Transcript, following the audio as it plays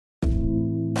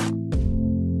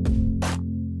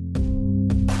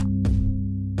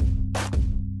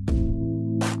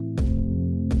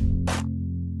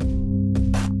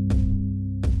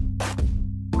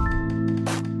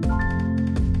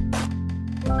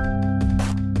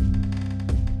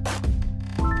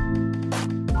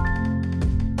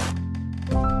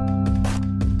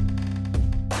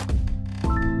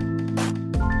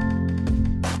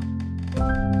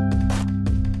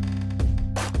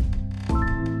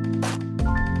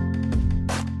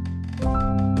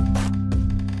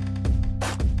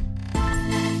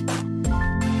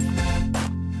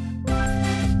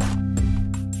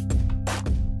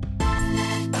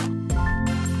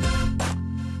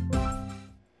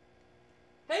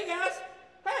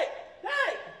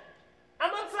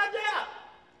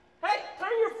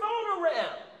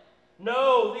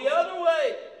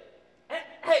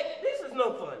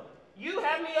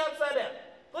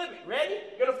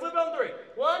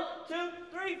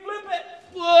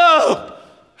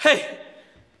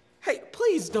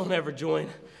just don't ever join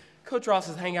Coach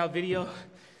Ross's Hangout video.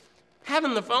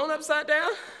 Having the phone upside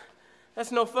down? That's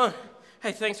no fun.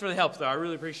 Hey, thanks for the help, though. I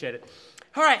really appreciate it.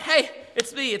 All right, hey,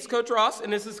 it's me. It's Coach Ross,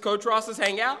 and this is Coach Ross's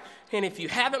Hangout. And if you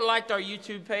haven't liked our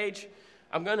YouTube page,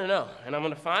 I'm going to know, and I'm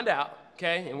going to find out,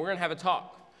 okay? And we're going to have a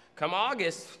talk. Come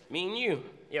August, me and you,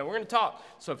 yeah, we're going to talk.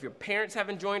 So if your parents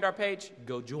haven't joined our page,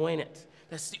 go join it.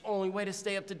 That's the only way to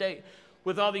stay up to date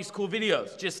with all these cool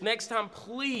videos. Just next time,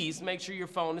 please make sure your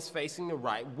phone is facing the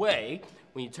right way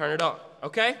when you turn it on,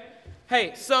 okay?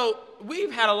 Hey, so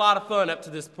we've had a lot of fun up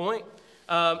to this point.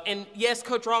 And yes,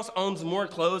 Coach Ross owns more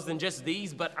clothes than just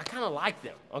these, but I kind of like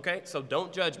them, okay? So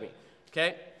don't judge me,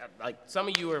 okay? Like some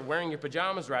of you are wearing your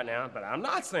pajamas right now, but I'm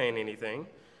not saying anything,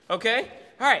 okay?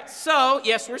 All right, so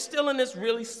yes, we're still in this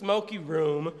really smoky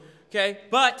room, okay?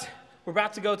 But we're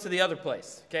about to go to the other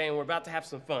place, okay? And we're about to have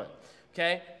some fun,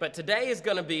 okay? But today is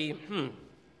gonna be,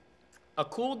 a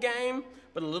cool game,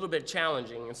 but a little bit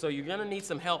challenging. And so you're gonna need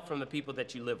some help from the people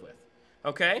that you live with.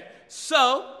 Okay,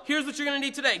 so here's what you're gonna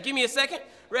need today. Give me a second.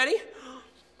 Ready?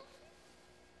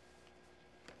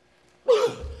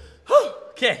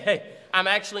 Okay, hey, I'm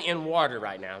actually in water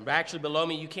right now. I'm actually below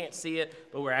me. You can't see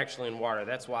it, but we're actually in water.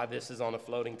 That's why this is on a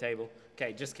floating table.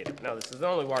 Okay, just kidding. No, this is the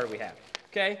only water we have.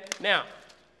 Okay, now,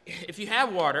 if you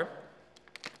have water,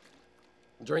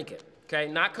 drink it.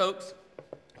 Okay, not Cokes.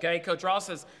 Okay, Coach Ross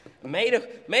has made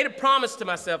a promise to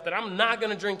myself that I'm not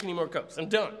gonna drink any more Cokes. I'm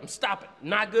done, I'm stopping.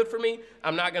 Not good for me,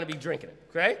 I'm not gonna be drinking it,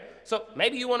 okay? So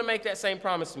maybe you wanna make that same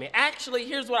promise to me. Actually,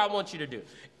 here's what I want you to do.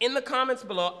 In the comments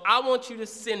below, I want you to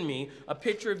send me a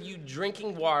picture of you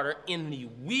drinking water in the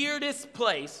weirdest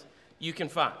place you can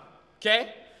find,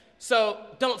 okay? So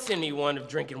don't send me one of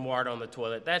drinking water on the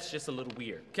toilet. That's just a little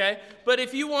weird, okay? But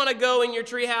if you wanna go in your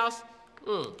treehouse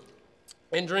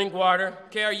and drink water,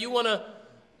 okay, or you wanna,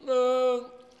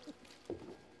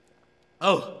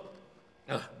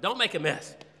 don't make a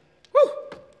mess.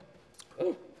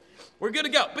 Woo. We're good to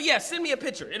go. But yeah, send me a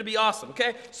picture. It'll be awesome,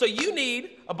 okay? So you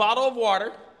need a bottle of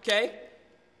water, okay?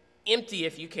 Empty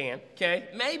if you can, okay?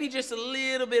 Maybe just a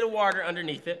little bit of water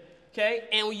underneath it, okay?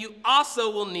 And you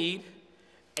also will need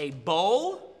a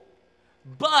bowl,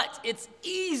 but it's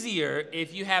easier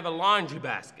if you have a laundry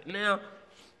basket. Now,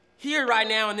 here right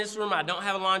now in this room, I don't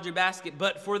have a laundry basket,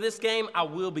 but for this game, I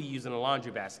will be using a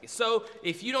laundry basket. So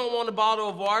if you don't want a bottle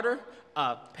of water,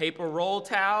 a paper roll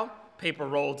towel,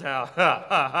 ha, ha,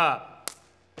 ha.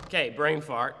 Okay, brain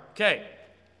fart, okay.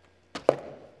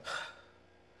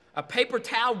 A paper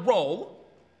towel roll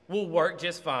will work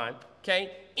just fine,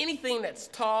 okay? Anything that's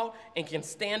tall and can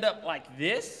stand up like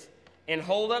this and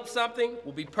hold up something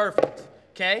will be perfect,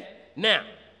 okay? Now,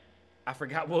 I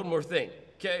forgot one more thing,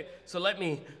 okay? So let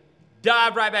me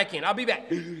dive right back in. I'll be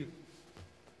back.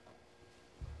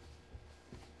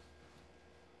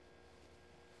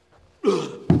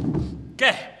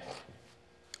 Okay.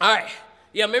 All right.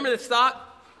 Yeah, remember the sock?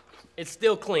 It's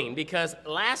still clean because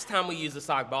last time we used the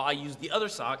sock ball, I used the other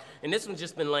sock, and this one's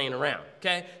just been laying around,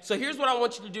 okay? So here's what I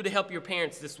want you to do to help your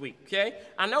parents this week, okay?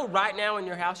 I know right now in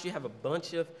your house you have a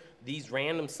bunch of these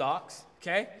random socks,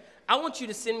 okay? I want you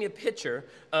to send me a picture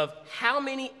of how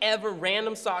many ever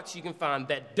random socks you can find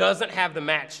that doesn't have the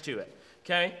match to it,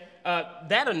 okay?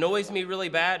 That annoys me really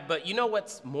bad, but you know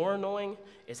what's more annoying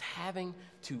is having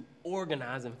to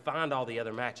organize and find all the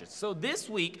other matches. So this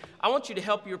week, I want you to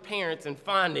help your parents in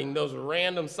finding those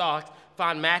random socks,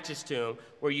 find matches to them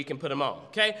where you can put them on,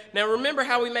 okay? Now remember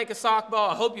how we make a sock ball?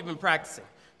 I hope you've been practicing,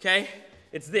 okay?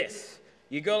 It's this.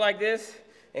 You go like this,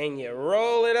 and you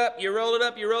roll it up, you roll it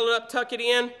up, you roll it up, tuck it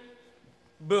in,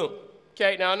 boom.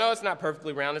 Okay, now I know it's not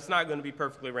perfectly round. It's not going to be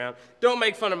perfectly round. Don't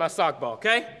make fun of my sock ball,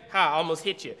 okay? Ha, I almost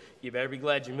hit you. You better be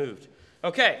glad you moved.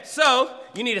 Okay, so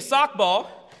you need a sock ball.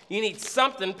 You need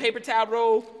something, paper towel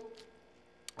roll.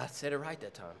 I said it right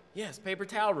that time. Yes, paper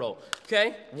towel roll,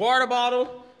 okay? Water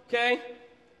bottle, okay?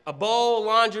 A bowl,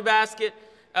 laundry basket,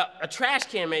 a trash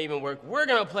can may even work. We're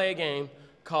going to play a game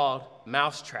called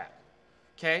Mousetrap,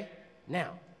 okay?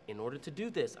 Now, in order to do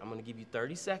this, I'm going to give you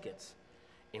 30 seconds.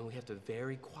 And we have to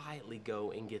very quietly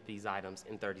go and get these items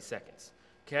in 30 seconds.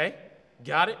 Okay?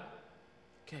 Got it?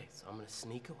 Okay, so I'm gonna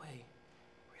sneak away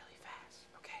really fast.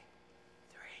 Okay?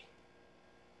 3,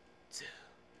 2,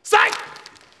 sight!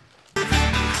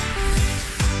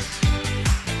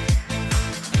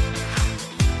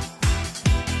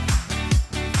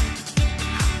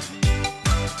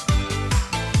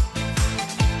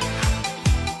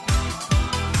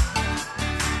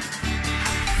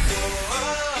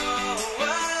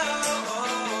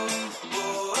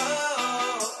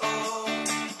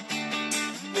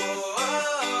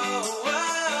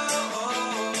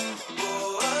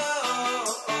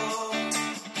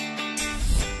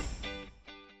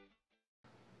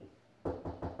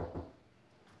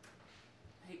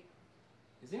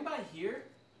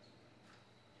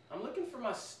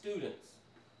 my students?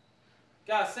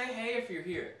 Guys, say hey if you're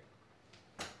here.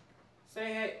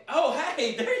 Say hey. Oh,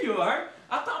 hey, there you are.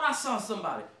 I thought I saw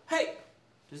somebody. Hey,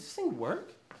 does this thing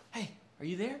work? Hey, are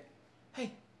you there?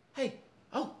 Hey, hey.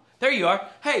 Oh, there you are.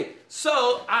 Hey,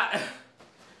 so I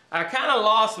kind of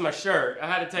lost my shirt. I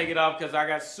had to take it off because I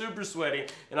got super sweaty,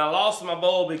 and I lost my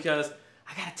bowl because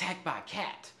I got attacked by a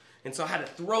cat. And so I had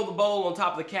to throw the bowl on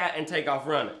top of the cat and take off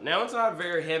running. Now it's not a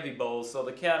very heavy bowl, so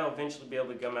the cat will eventually be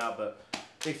able to come out, but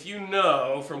if you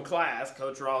know from class,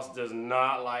 Coach Ross does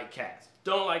not like cats.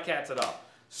 Don't like cats at all.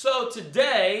 So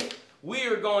today, we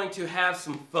are going to have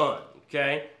some fun,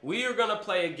 okay? We are gonna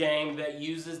play a game that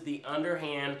uses the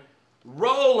underhand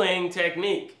rolling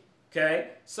technique, okay?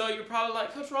 So you're probably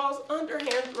like, Coach Ross,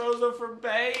 underhand throws are for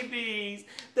babies.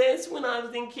 That's when I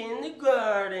was in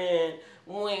kindergarten.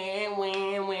 Wham,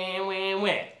 wham, wham, wham,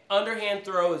 wham. Underhand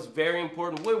throw is very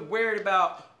important. We're worried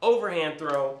about overhand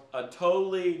throw a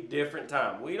totally different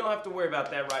time. We don't have to worry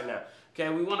about that right now. Okay,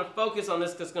 we want to focus on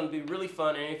this because it's going to be really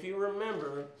fun. And if you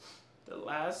remember, the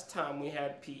last time we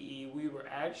had PE, we were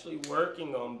actually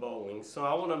working on bowling. So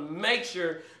I want to make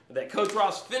sure that Coach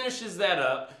Ross finishes that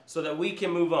up so that we can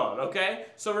move on, okay?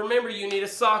 So remember, you need a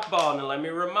sock ball. Now let me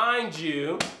remind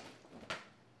you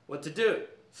what to do.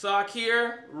 Sock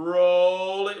here,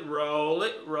 roll it, roll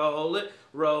it, roll it,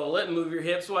 roll it. Move your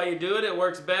hips while you do it. It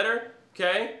works better,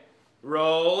 okay?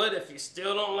 Roll it. If you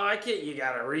still don't like it, you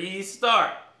got to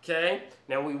restart, okay?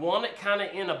 Now we want it kind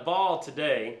of in a ball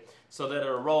today so that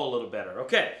it'll roll a little better.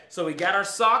 Okay, so we got our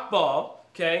sock ball,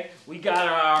 okay? We got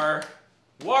our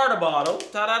water bottle,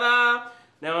 ta-da-da.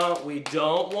 Now we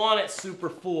don't want it super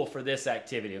full for this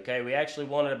activity, okay? We actually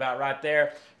want it about right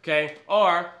there, okay?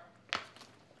 Or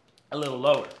a little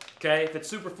lower, okay? If it's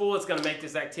super full, it's gonna make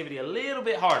this activity a little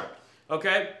bit harder,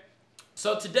 okay?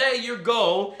 So today, your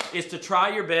goal is to try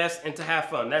your best and to have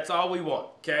fun. That's all we want,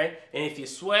 okay? And if you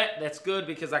sweat, that's good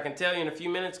because I can tell you in a few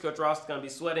minutes, Coach Ross is gonna be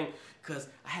sweating because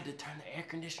I had to turn the air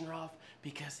conditioner off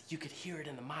because you could hear it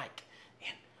in the mic,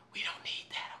 and we don't need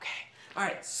that, okay? All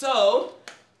right, so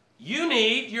you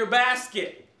need your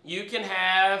basket. You can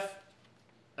have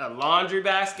a laundry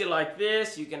basket like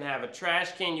this, you can have a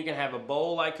trash can, you can have a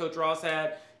bowl like Coach Ross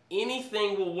had.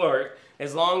 Anything will work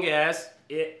as long as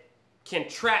it can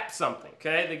trap something,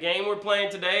 okay? The game we're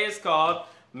playing today is called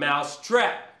Mouse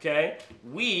Trap, okay?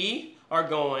 We are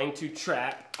going to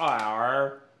trap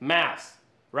our mouse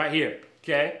right here,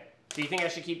 okay? Do you think I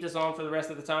should keep this on for the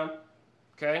rest of the time?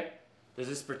 Okay? Does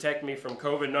this protect me from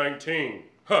COVID-19?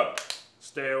 Huh,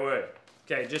 stay away.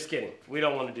 Okay, just kidding. We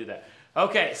don't want to do that.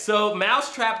 Okay, so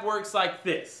mousetrap works like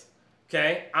this,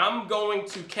 okay? I'm going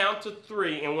to count to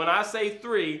 3, and when I say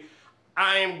 3,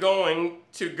 I am going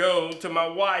to go to my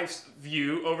wife's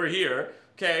view over here,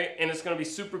 okay? And it's going to be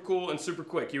super cool and super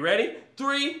quick. You ready?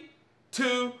 3,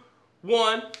 2,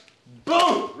 1,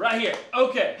 boom! Right here.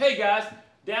 Okay, hey guys,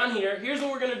 down here, here's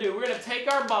what we're going to do. We're going to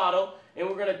take our bottle, and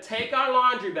we're going to take our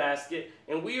laundry basket,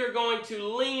 and we are going to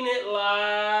lean it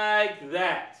like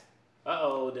that.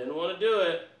 Uh-oh, didn't want to do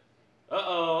it.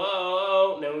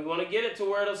 Uh-oh. Now we want to get it to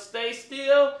where it'll stay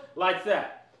still like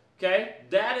that. Okay?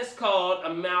 That is called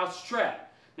a mouse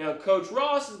trap. Now Coach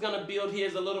Ross is going to build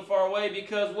his a little far away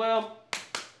because, well,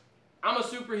 I'm a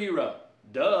superhero.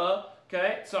 Duh.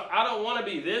 Okay? So I don't want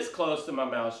to be this close to my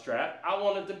mouse trap. I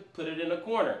wanted to put it in a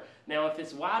corner. Now if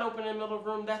it's wide open in the middle of the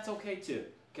room, that's okay too.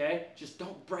 Okay? Just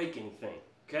don't break anything.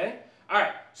 Okay?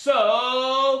 Alright,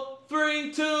 so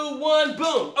 3, 2, 1,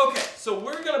 boom. Okay, so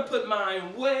we're going to put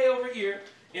mine way over here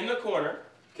in the corner,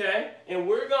 okay? And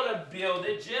we're going to build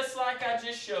it just like I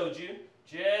just showed you,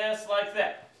 just like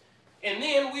that. And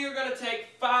then we are going to take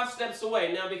 5 steps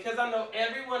away. Now, because I know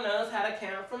everyone knows how to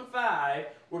count from 5,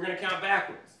 we're going to count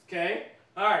backwards, okay?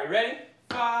 Alright, ready?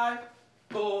 5,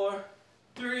 4,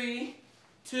 3,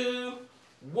 2,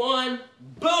 1,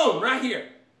 boom, right here.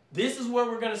 This is where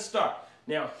we're going to start.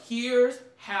 Now, here's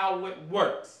how it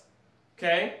works,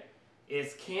 okay?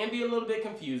 It can be a little bit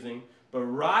confusing, but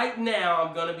right now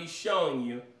I'm going to be showing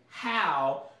you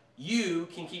how you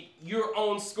can keep your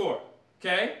own score,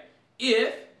 okay?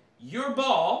 If your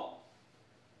ball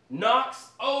knocks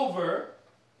over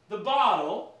the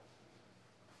bottle,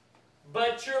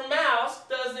 but your mouse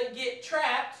doesn't get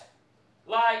trapped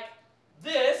like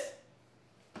this,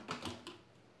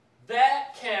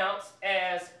 that counts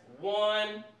as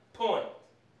 1 point.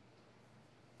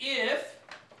 If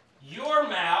your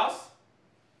mouse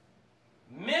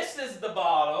misses the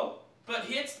bottle but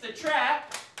hits the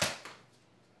trap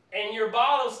and your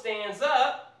bottle stands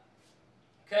up,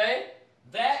 okay,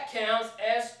 that counts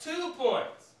as 2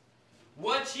 points.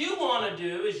 What you want to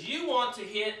do is you want to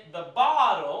hit the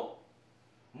bottle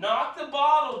knock the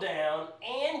bottle down,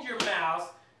 and your mouse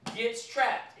gets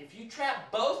trapped. If you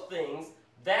trap both things,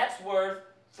 that's worth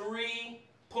 3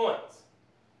 points.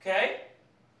 Okay?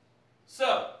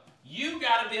 So, you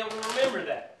got to be able to remember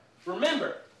that.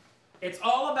 Remember, it's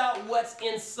all about what's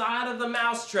inside of the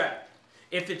mouse trap.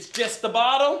 If it's just the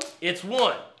bottle, it's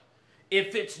 1.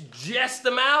 If it's just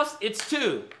the mouse, it's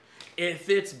 2. If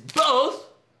it's both,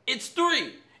 it's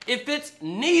 3. If it's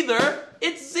neither,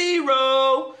 it's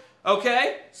 0.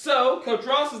 Okay? So, Coach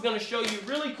Ross is going to show you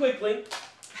really quickly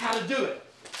how to do it.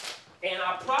 And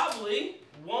I probably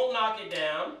won't knock it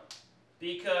down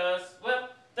because, well,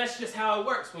 that's just how it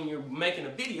works when you're making a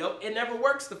video. It never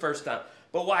works the first time.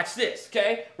 But watch this,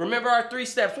 okay? Remember our 3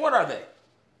 steps. What are they?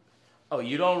 Oh,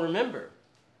 you don't remember.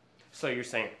 So you're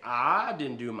saying, I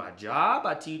didn't do my job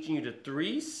by teaching you the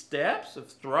 3 steps of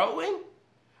throwing?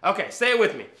 Okay, say it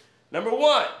with me. Number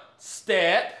 1,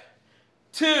 step.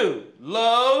 2,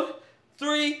 load.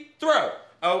 3, throw.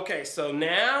 Okay, so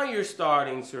now you're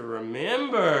starting to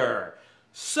remember.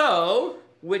 So,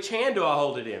 which hand do I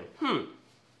hold it in?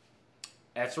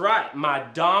 That's right, my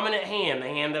dominant hand, the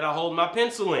hand that I hold my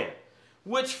pencil in.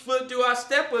 Which foot do I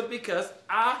step with because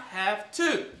I have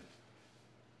 2?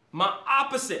 My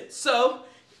opposite. So,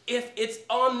 if it's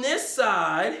on this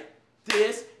side,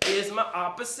 this is my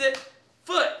opposite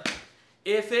foot.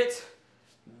 If it's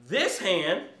this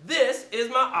hand, this is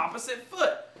my opposite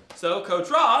foot. So, Coach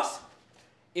Ross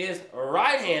is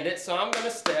right-handed, so I'm going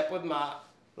to step with my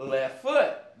left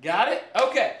foot. Got it?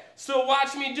 Okay, so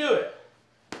watch me do it.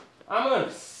 I'm going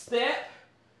to step,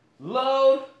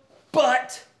 load,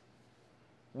 but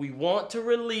we want to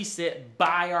release it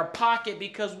by our pocket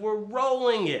because we're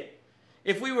rolling it.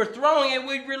 If we were throwing it,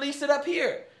 we'd release it up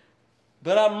here.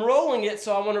 But I'm rolling it,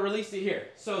 so I want to release it here.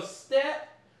 So step,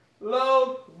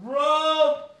 load,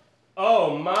 roll.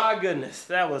 Oh my goodness,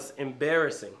 that was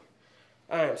embarrassing.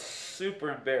 I am super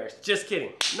embarrassed. Just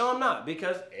kidding. No, I'm not,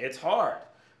 because it's hard.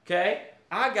 Okay?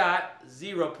 I got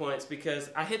 0 points because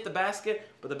I hit the basket,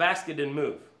 but the basket didn't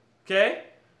move. Okay?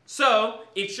 So,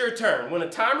 it's your turn. When a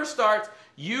timer starts,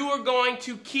 you are going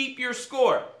to keep your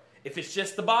score. If it's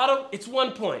just the bottle, it's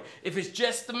 1 point. If it's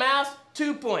just the mouse,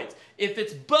 2 points. If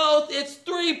it's both, it's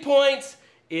 3 points.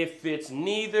 If it's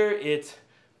neither, it's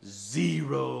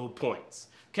 0 points.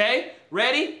 Okay?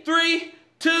 Ready? 3,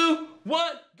 2,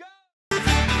 1, go!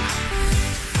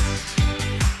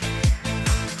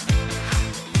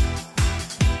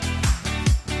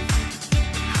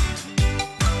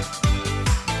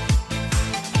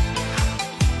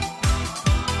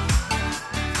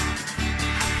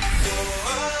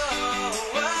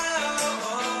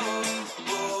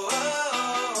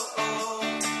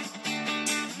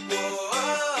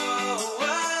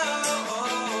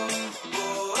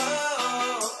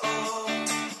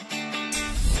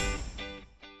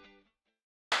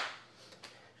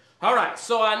 All right,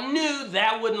 so I knew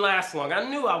that wouldn't last long. I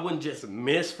knew I wouldn't just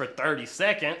miss for 30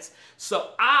 seconds.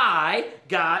 So I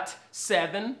got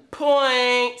 7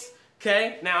 points.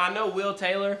 Okay, now I know Will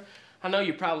Taylor, I know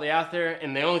you're probably out there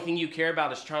and the only thing you care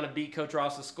about is trying to beat Coach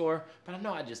Ross's score, but I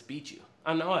know I just beat you.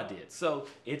 I know I did. So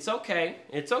it's okay.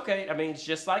 It's okay. I mean, it's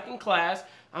just like in class.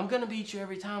 I'm going to beat you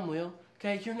every time, Will.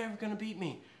 Okay, you're never going to beat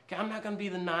me. I'm not going to be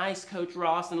the nice Coach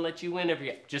Ross and let you win every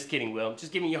game. Just kidding, Will.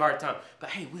 Just giving you a hard time. But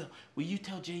hey, will you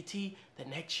tell JT that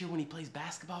next year when he plays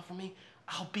basketball for me,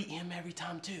 I'll beat him every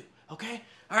time too, okay?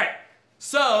 All right,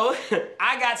 so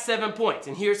I got 7 points,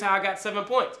 and here's how I got 7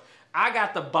 points. I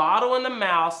got the bottle and the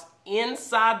mouse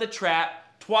inside the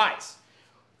trap twice.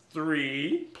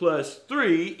 3 plus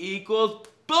 3 equals,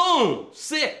 boom,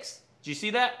 6. Did you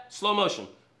see that? Slow motion.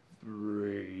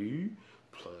 3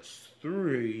 plus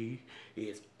 3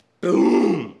 is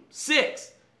boom,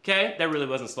 6. Okay, that really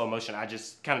wasn't slow motion. I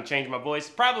just kind of changed my voice.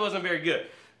 Probably wasn't very good.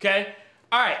 Okay,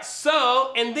 all right,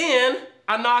 so, and then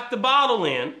I knocked the bottle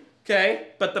in, okay,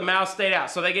 but the mouse stayed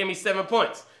out. So they gave me 7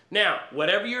 points. Now,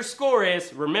 whatever your score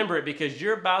is, remember it because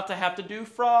you're about to have to do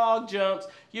frog jumps.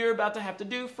 You're about to have to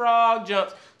do frog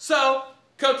jumps. So,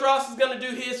 Coach Ross is going to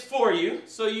do his for you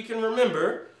so you can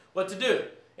remember what to do.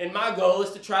 And my goal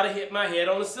is to try to hit my head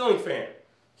on the ceiling fan.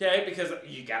 Okay, because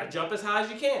you got to jump as high as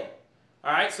you can.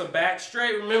 All right, so back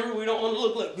straight. Remember, we don't want to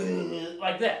look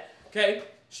like that. Okay,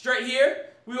 straight here.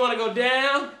 We want to go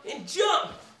down and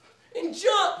jump, and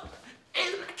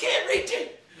I can't reach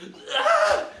it.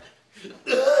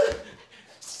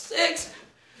 6,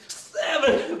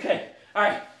 7. Okay, all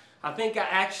right. I think I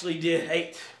actually did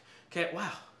 8. Okay,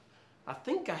 wow. I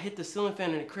think I hit the ceiling fan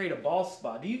and it created a ball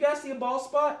spot. Do you guys see a ball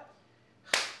spot?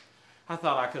 I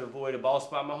thought I could avoid a ball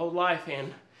spot my whole life,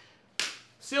 and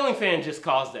Ceiling fan just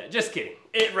caused that. Just kidding.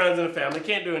 It runs in the family.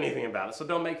 Can't do anything about it. So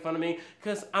don't make fun of me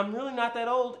because I'm really not that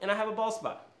old and I have a bald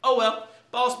spot. Oh well,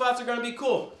 bald spots are going to be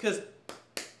cool because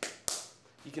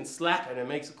you can slap it and it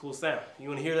makes a cool sound. You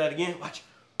want to hear that again? Watch.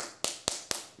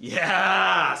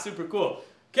 Yeah, super cool.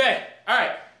 Okay, all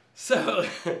right. So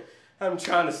I'm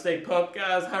trying to stay pumped,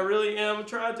 guys. I really am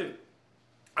trying to.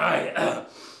 All right.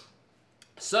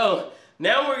 So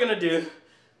now we're going to do,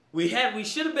 we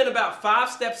should have been about 5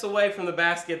 steps away from the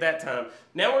basket that time.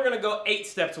 Now we're going to go 8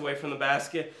 steps away from the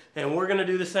basket, and we're going to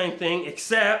do the same thing,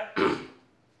 except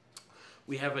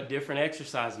we have a different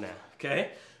exercise now,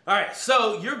 okay? All right,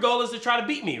 so your goal is to try to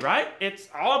beat me, right? It's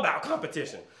all about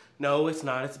competition. No, it's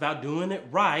not. It's about doing it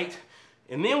right,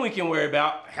 and then we can worry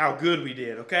about how good we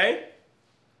did, okay?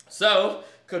 So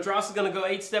Coach Ross is going to go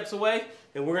 8 steps away,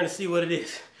 and we're going to see what it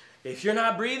is. If you're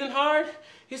not breathing hard,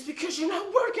 it's because you're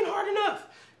not working hard enough.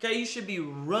 Okay, you should be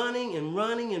running and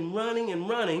running and running and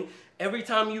running every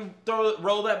time you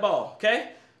roll that ball,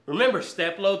 okay? Remember,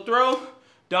 step, low, throw,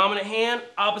 dominant hand,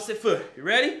 opposite foot. You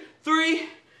ready? 3,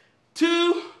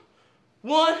 2,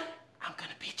 1. I'm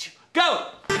gonna beat you. Go!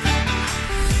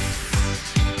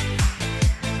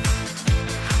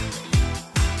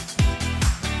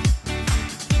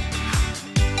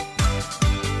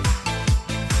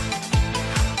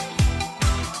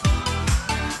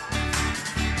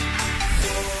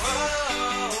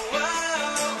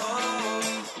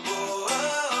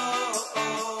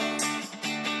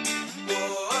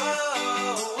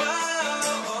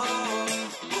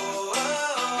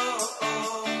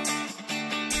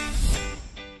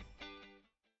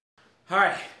 All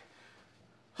right.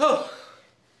 Oh,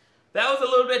 that was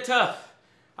a little bit tough.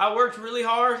 I worked really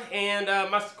hard and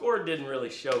my score didn't really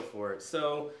show for it.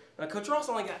 So Coach Ross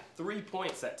only got 3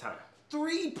 points that time.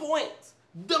 3 points.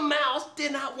 The mouse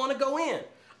did not want to go in.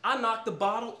 I knocked the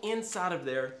bottle inside of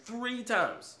there 3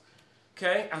 times.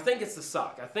 Okay, I think it's the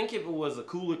sock. I think if it was a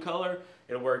cooler color,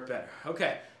 it'll work better.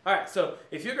 Okay, all right, so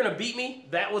if you're gonna beat me,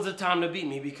 that was the time to beat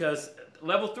me because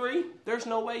level 3, there's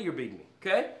no way you're beating me,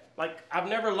 okay? Like, I've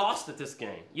never lost at this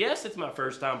game. Yes, it's my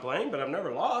first time playing, but I've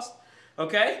never lost,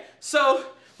 okay? So,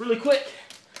 really quick,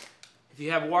 if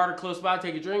you have water close by,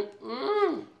 take a drink.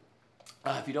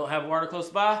 If you don't have water close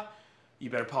by, you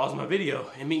better pause my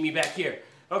video and meet me back here.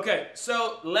 Okay,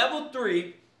 so level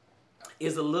 3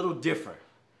 is a little different.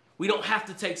 We don't have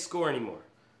to take score anymore,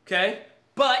 okay?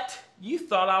 But you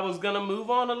thought I was gonna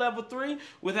move on to level 3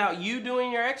 without you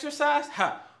doing your exercise?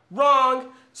 Ha, wrong.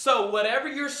 So whatever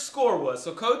your score was,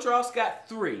 so Coach Ross got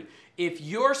 3. If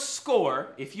your score,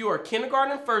 if you are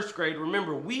kindergarten and first grade,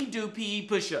 remember we do PE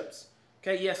push-ups.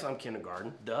 Okay, yes, I'm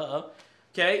kindergarten, duh.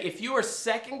 Okay, if you are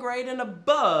second grade and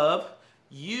above,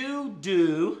 you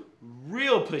do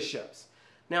real push-ups.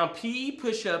 Now PE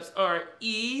push-ups aren't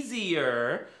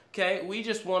easier, okay? We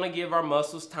just want to give our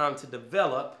muscles time to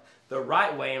develop the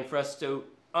right way and for us to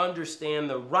understand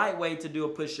the right way to do a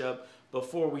push-up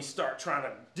before we start trying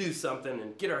to do something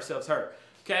and get ourselves hurt.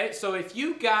 Okay, so if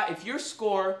your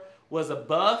score was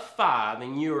above 5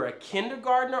 and you're a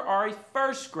kindergartner or a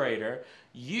first grader,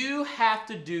 you have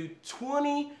to do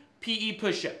 20 PE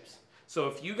push-ups. So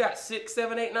if you got 6,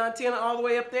 7, 8, 9, 10 all the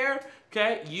way up there,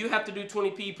 okay, you have to do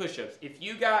 20 PE push-ups. If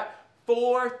you got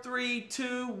 4, 3,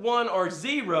 2, 1, or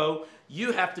 0,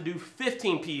 you have to do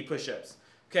 15 PE push-ups.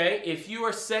 Okay, if you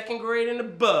are second grade and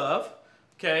above,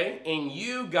 okay, and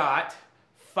you got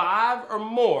 5 or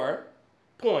more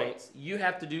points, you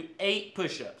have to do 8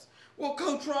 push-ups. Well,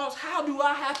 Coach Ross, how do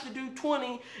I have to do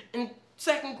 20 and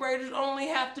second graders only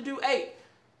have to do 8?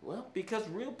 Well, because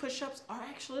real push-ups are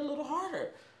actually a little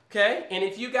harder, okay? And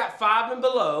if you got 5 and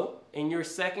below and you're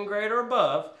second grade or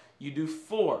above, you do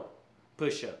 4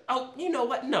 push-ups. Oh, you know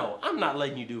what? No, I'm not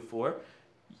letting you do 4.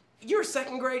 You're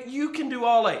second grade, you can do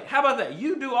all 8. How about that?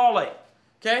 You do all 8.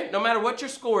 Okay? No matter what your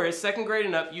score is, second grade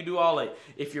and up, you do all 8.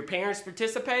 If your parents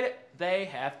participated, they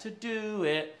have to do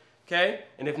it. Okay?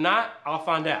 And if not, I'll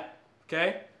find out.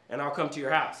 Okay? And I'll come to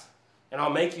your house. And I'll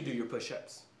make you do your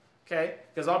push-ups. Okay?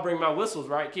 Because I'll bring my whistles,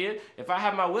 right, kid? If I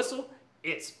have my whistle,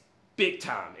 it's big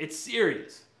time. It's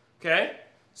serious. Okay?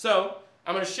 So,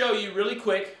 I'm going to show you really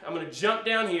quick. I'm going to jump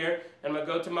down here, and I'm going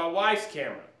to go to my wife's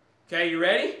camera. Okay, you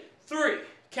ready? 3.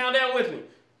 Count down with me.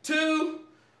 2,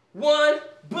 1,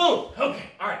 boom. Okay,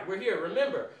 all right, we're here.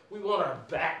 Remember, we want our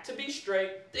back to be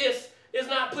straight. This is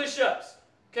not push-ups,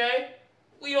 okay?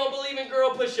 We don't believe in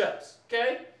girl push-ups,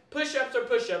 okay? Push-ups are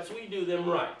push-ups. We do them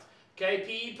right, okay?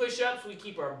 PE push-ups, we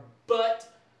keep our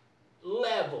butt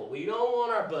level. We don't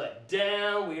want our butt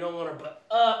down. We don't want our butt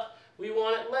up. We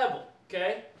want it level,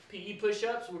 okay? PE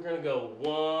push-ups, we're going to go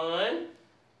 1,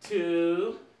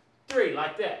 2, 3. 3,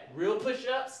 like that. Real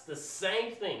push-ups, the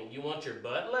same thing. You want your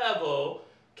butt level,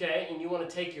 okay, and you want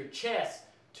to take your chest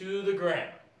to the ground.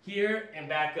 Here and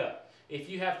back up. If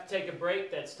you have to take a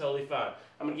break, that's totally fine.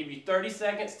 I'm going to give you 30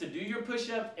 seconds to do your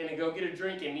push-up and then go get a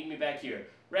drink and meet me back here.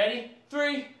 Ready?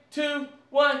 3, 2,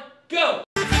 1, go!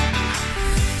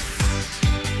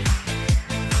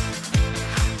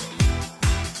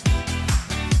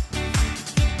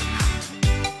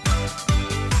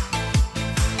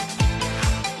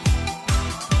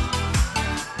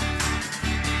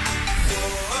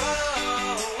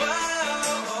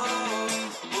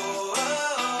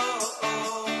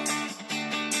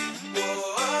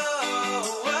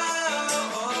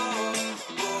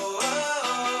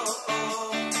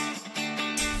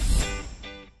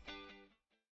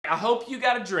 I hope you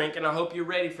got a drink and I hope you're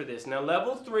ready for this. Now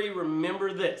level 3,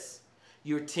 remember this.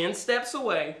 You're 10 steps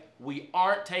away. We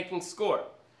aren't taking score.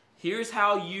 Here's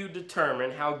how you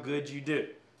determine how good you do,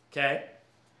 okay?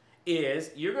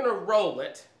 Is you're gonna roll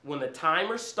it when the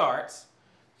timer starts,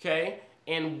 okay?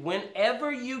 And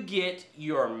whenever you get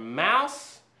your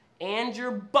mouse and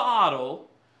your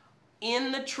bottle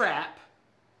in the trap,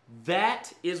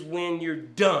 that is when you're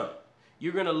done.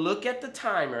 You're gonna look at the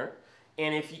timer.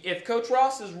 And if Coach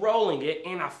Ross is rolling it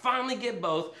and I finally get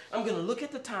both, I'm going to look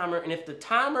at the timer, and if the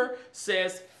timer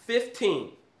says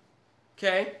 15,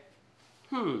 okay,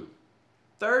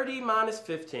 30 minus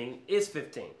 15 is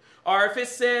 15. Or if it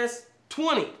says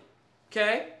 20,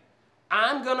 okay,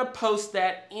 I'm going to post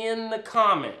that in the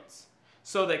comments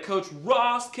so that Coach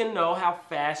Ross can know how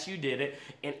fast you did it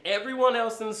and everyone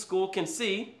else in the school can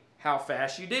see how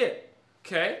fast you did,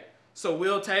 okay? So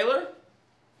Will Taylor,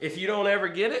 if you don't ever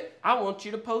get it, I want you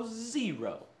to post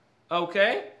 0,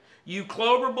 okay? You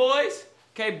Clover boys,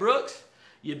 okay, Brooks,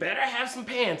 you better have some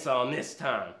pants on this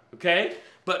time, okay?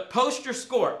 But post your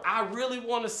score. I really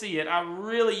want to see it.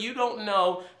 You don't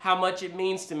know how much it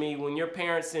means to me when your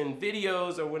parents send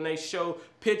videos or when they show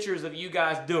pictures of you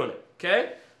guys doing it,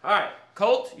 okay? All right,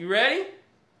 Colt, you ready?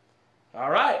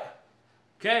 All right,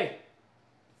 okay,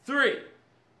 3,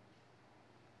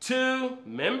 2,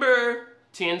 remember,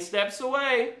 10 steps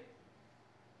away.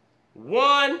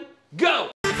 1,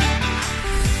 go!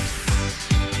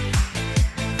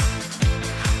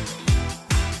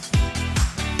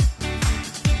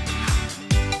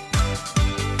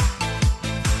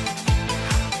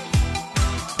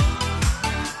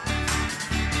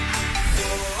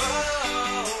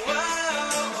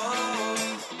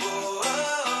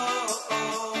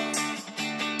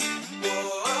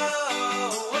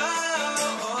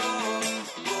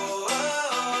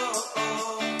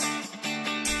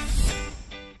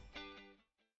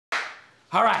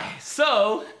 All right,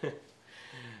 so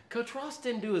Coach Ross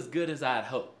didn't do as good as I had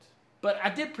hoped, but I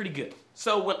did pretty good.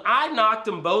 So when I knocked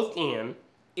them both in,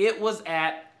 it was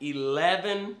at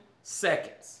 11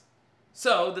 seconds.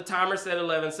 So the timer said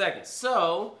 11 seconds.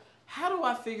 So how do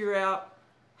I figure out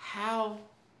how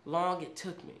long it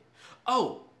took me?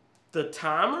 Oh, the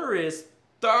timer is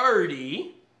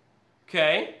 30,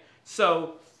 okay?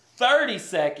 So 30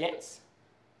 seconds,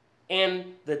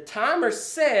 and the timer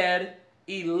said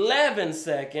 11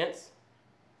 seconds,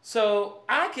 so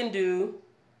I can do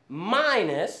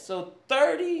minus, so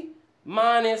 30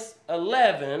 minus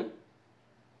 11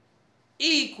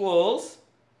 equals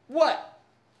what?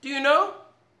 Do you know?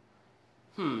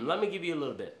 Let me give you a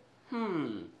little bit.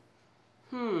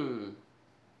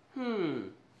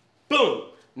 Boom,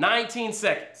 19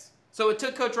 seconds. So it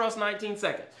took Coach Ross 19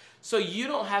 seconds. So you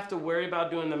don't have to worry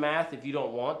about doing the math if you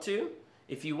don't want to.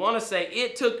 If you want to say,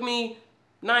 it took me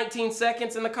 19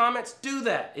 seconds in the comments, do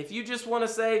that. If you just want to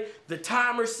say the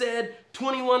timer said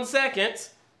 21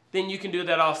 seconds, then you can do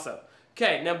that also.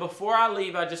 Okay, now before I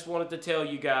leave, I just wanted to tell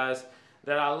you guys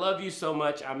that I love you so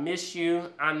much. I miss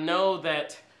you. I know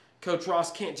that Coach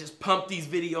Ross can't just pump these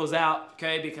videos out,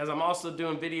 okay, because I'm also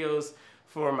doing videos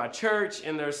for my church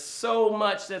and there's so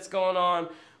much that's going on,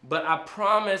 but I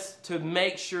promise to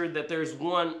make sure that there's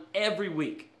one every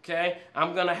week. Okay,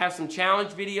 I'm going to have some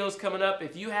challenge videos coming up.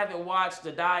 If you haven't watched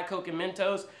the Diet Coke and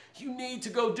Mentos, you need to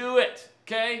go do it,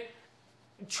 okay?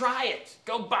 Try it.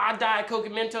 Go buy Diet Coke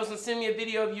and Mentos and send me a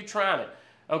video of you trying it,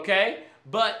 okay?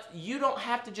 But you don't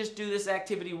have to just do this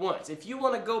activity once. If you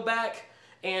want to go back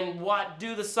and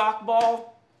do the sock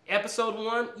ball, episode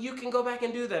 1, you can go back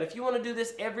and do that. If you want to do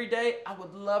this every day, I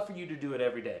would love for you to do it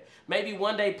every day. Maybe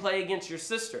one day play against your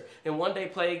sister and one day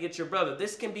play against your brother.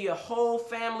 This can be a whole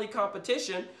family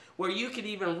competition where you could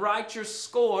even write your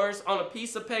scores on a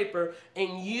piece of paper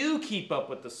and you keep up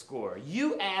with the score.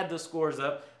 You add the scores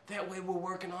up. That way we're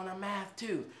working on our math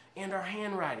too, and our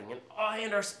handwriting,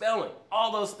 and our spelling,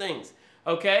 all those things,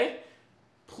 okay?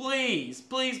 please,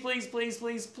 please, please, please,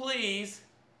 please, please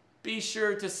be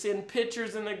sure to send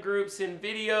pictures in the group, send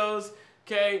videos,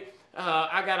 okay?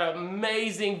 I got an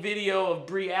amazing video of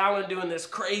Bree Allen doing this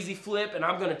crazy flip, and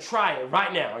I'm gonna try it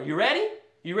right now. Are you ready?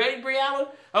 You ready, Bree Allen?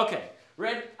 Okay,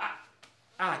 ready?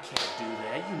 I can't do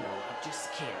that, you know, I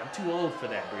just can't. I'm too old for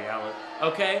that, Bree Allen,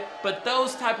 okay? But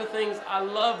those type of things, I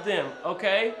love them,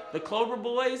 okay? The Clover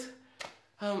Boys,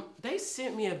 they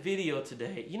sent me a video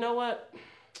today. You know what?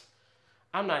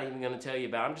 I'm not even gonna tell you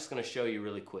about it. I'm just gonna show you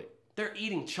really quick. They're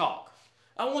eating chalk.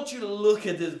 I want you to look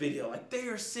at this video. Like, they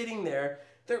are sitting there,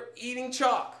 they're eating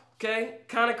chalk, okay?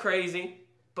 Kind of crazy,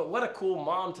 but what a cool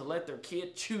mom to let their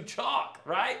kid chew chalk,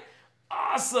 right?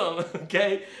 Awesome,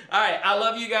 okay? All right, I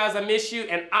love you guys, I miss you,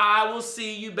 and I will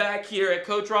see you back here at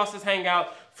Coach Ross's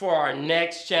Hangout for our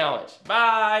next challenge.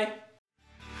 Bye.